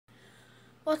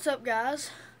What's up, guys?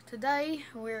 Today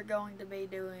we're going to be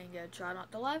doing a try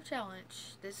not to laugh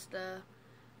challenge. This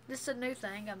is a new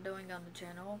thing I'm doing on the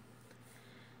channel,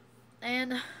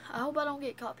 and I hope I don't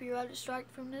get copyrighted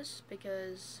strike from this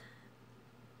because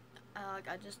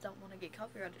I just don't want to get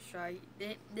copyrighted strike.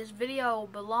 This video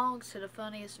belongs to the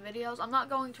funniest videos. I'm not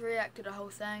going to react to the whole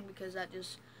thing because that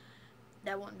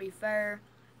wouldn't be fair.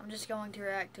 I'm just going to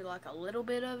react to like a little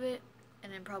bit of it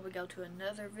and then probably go to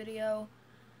another video.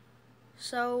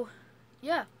 So,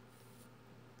 yeah,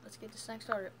 let's get this thing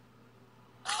started.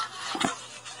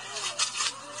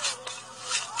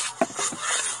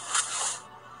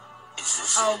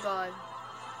 Oh God.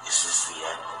 Is this the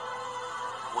end?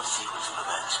 What sequence of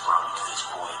events brought me to this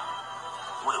point?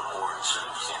 What abhorrent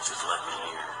circumstances led me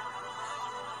here?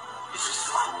 Is this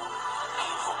the cruel,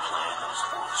 painful plan that was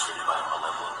orchestrated by a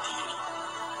malevolent deity?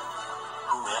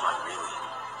 Who am I really?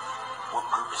 What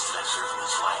purpose did I serve in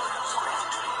this life that was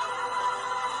granted to me?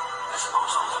 I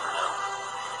suppose I'll never know.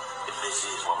 If this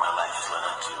is what my life has led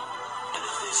up to, and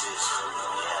if this is truly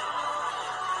the end,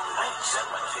 then I accept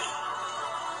my fate.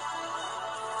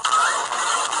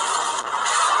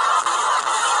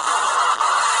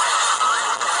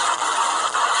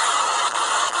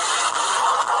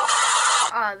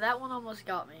 That one almost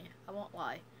got me. I won't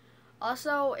lie.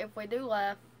 Also, if we do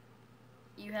laugh,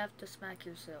 you have to smack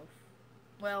yourself.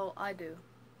 Well, I do.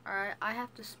 Alright, I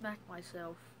have to smack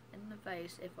myself in the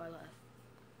face if I laugh.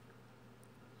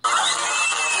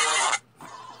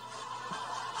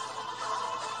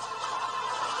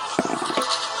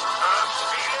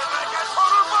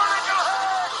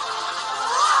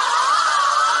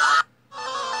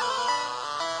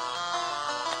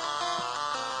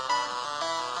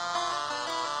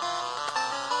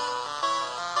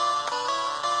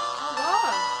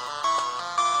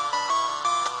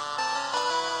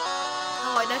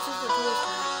 That's just a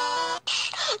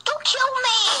twist. Don't kill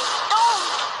me! Don't!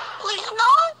 Please,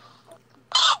 no!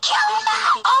 Kill me!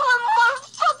 Oh, I'm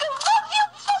motherfucking love you,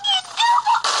 fucking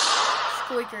devil!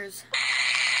 Squeakers.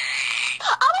 I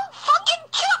will fucking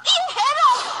chop your head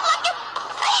off like a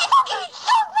fucking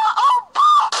super opa!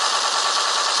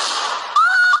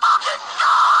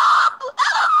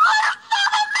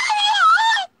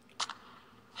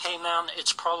 Hey man,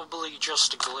 it's probably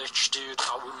just a glitch, dude. I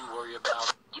wouldn't worry about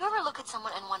it. Do you ever look at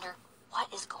someone and wonder what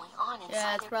is going on inside?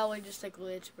 Yeah, it's probably just a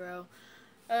glitch, bro.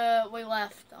 We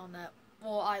laughed on that.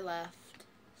 Well, I laughed,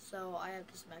 so I have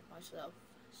to smack myself.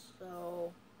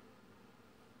 So,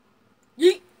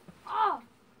 yeet! Oh,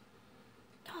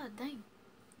 God dang!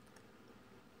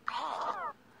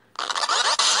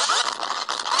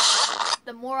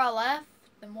 The more I laugh,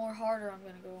 the more harder I'm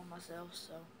gonna go on myself.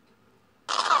 So.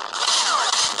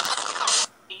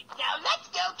 Now let's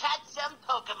go catch some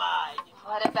Pokemon.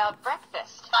 What about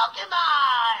breakfast?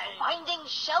 Pokemon! Finding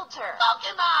shelter?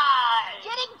 Pokemon!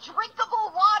 Getting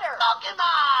drinkable water?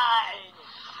 Pokemon!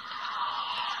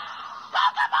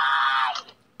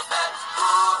 Pokemon!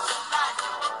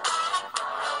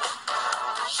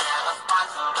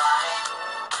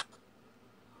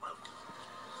 Welcome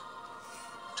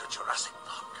to Jurassic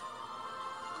Park.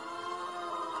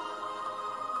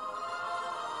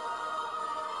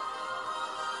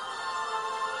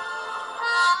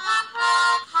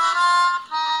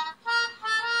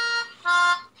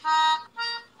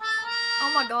 Oh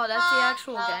my God, that's the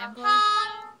actual gameplay?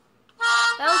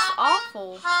 That was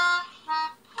awful.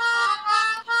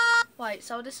 Wait,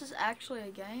 so this is actually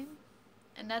a game?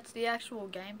 And that's the actual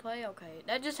gameplay? Okay,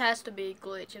 that just has to be a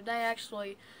glitch. If they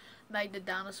actually made the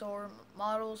dinosaur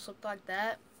models look like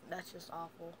that, that's just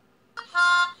awful.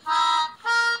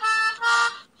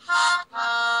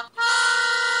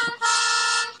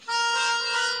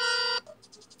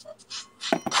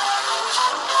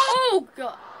 Oh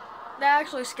God, that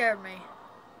actually scared me.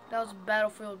 That was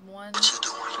Battlefield 1. What you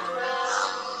doing?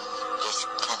 Just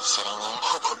kind of sitting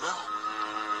there.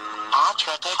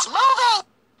 Patrick, it's moving!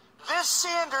 This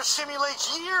sander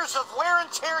simulates years of wear and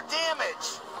tear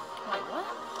damage. Wait, what?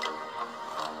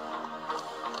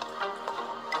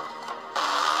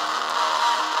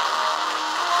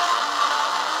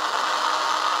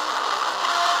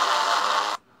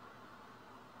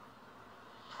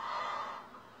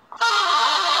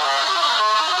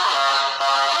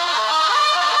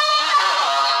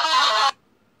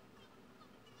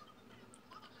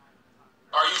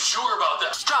 Are you sure about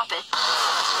that? Drop it.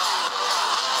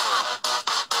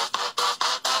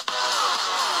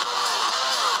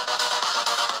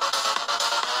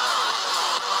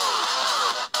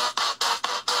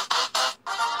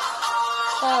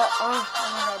 Oh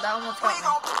my God, that almost got me.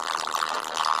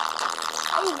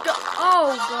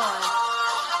 Oh God.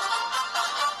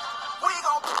 We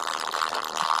gon'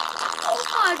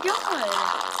 my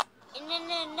god!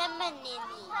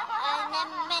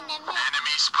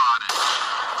 Enemy spotted.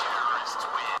 Terrorists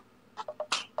win.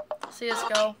 See us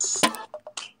go.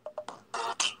 Oh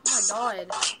my god.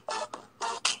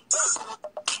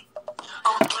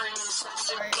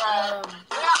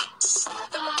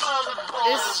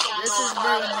 Alright, this is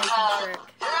Bruin making trick.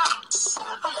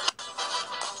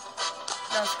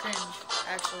 That was cringe,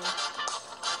 actually.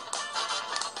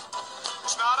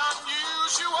 It's not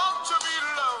unusual to be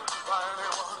loved by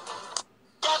anyone.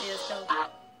 See us go.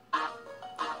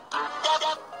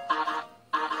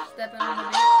 Stepping on the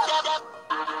beat.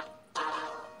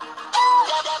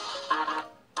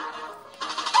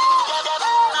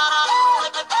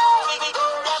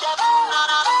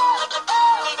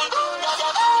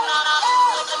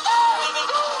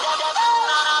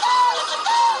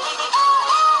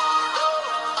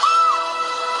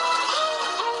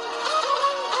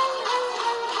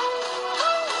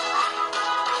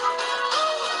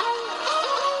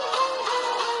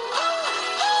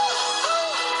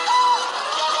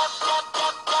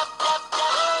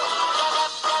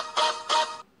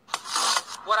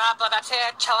 What up, that's here,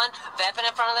 chilling, vamping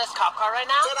in front of this cop car right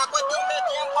now?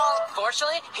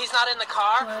 Fortunately, he's not in the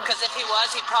car, because if he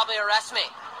was, he'd probably arrest me.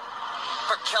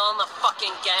 For killing the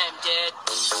fucking game, dude.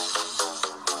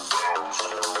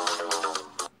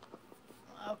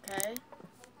 Okay.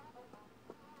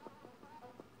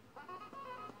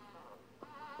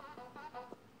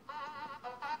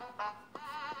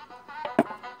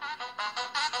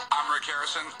 I'm Rick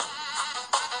Harrison.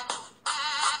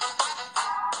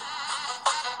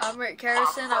 I'm Rick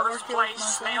Harrison. I work here with my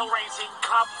Snail son. Racing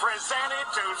Cup presented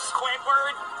to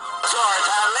Squidward.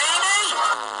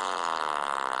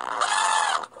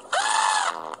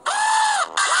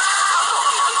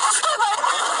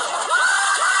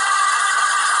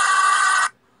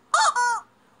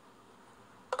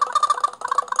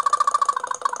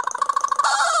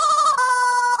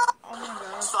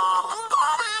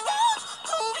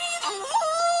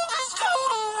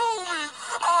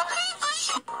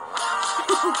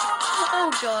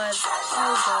 Oh my god. Oh god.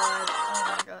 Oh god.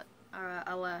 Oh my god. Alright,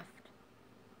 I left.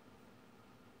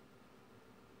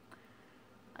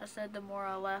 I said the more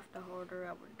I left, the harder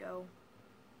I would go.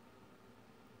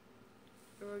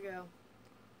 Here we go.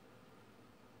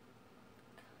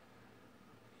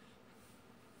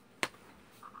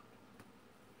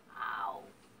 Ow.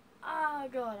 Oh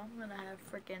god, I'm gonna have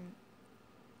freaking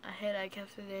a headache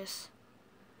after this.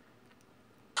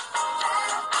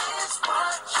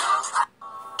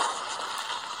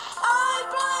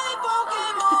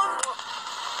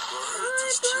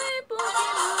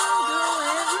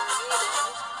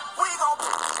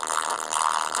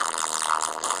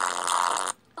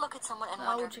 Look at someone and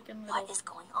Oh, wonder Chicken what Little. is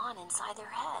going on inside their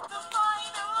head.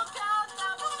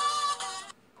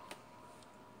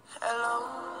 Hello.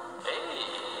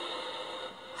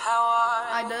 How are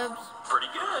Hi, Dubs. Pretty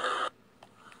good.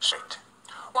 Shit.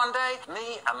 One day,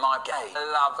 me and my gay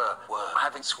lover were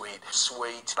having sweet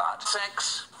but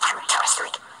sex.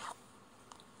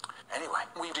 Anyway,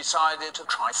 we decided to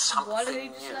try What did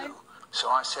something he say? new. So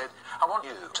I said, I want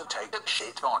you to take a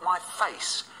shit on my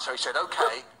face. So he said,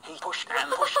 okay. He pushed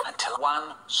and pushed until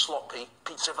one sloppy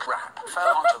piece of crap fell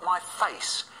onto my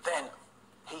face. Then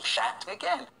he shat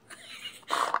again.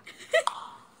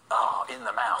 Oh, in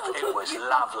the mouth. It was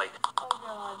lovely. Oh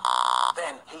god.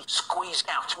 Then he squeezed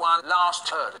out one last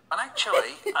turd. And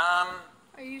actually,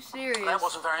 Are you serious? that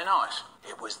wasn't very nice.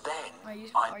 It was then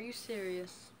Are you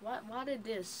serious? Why did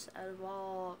this, out of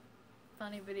all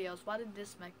funny videos, why did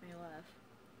this make me laugh?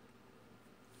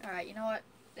 Alright, you know what?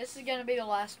 This is gonna be the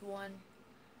last one.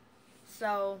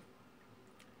 So,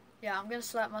 yeah, I'm gonna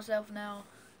slap myself now.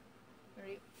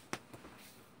 Ready?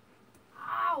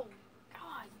 Ow!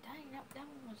 God dang, that one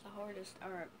was the hardest.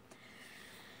 Alright.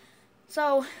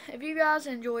 So, if you guys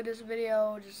enjoyed this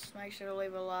video, just make sure to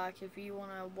leave a like. If you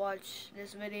want to watch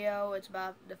this video, it's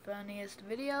about the funniest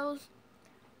videos.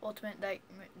 Ultimate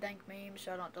dank memes,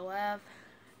 try not to laugh.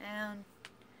 And,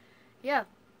 yeah.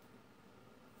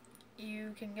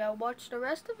 You can go watch the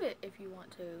rest of it if you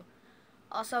want to.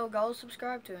 Also, go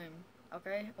subscribe to him,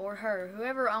 okay? Or her.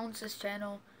 Whoever owns this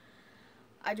channel,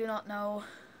 I do not know.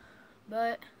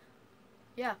 But,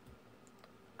 yeah.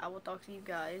 I will talk to you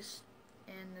guys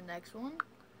in the next one.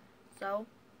 So,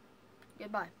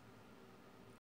 goodbye.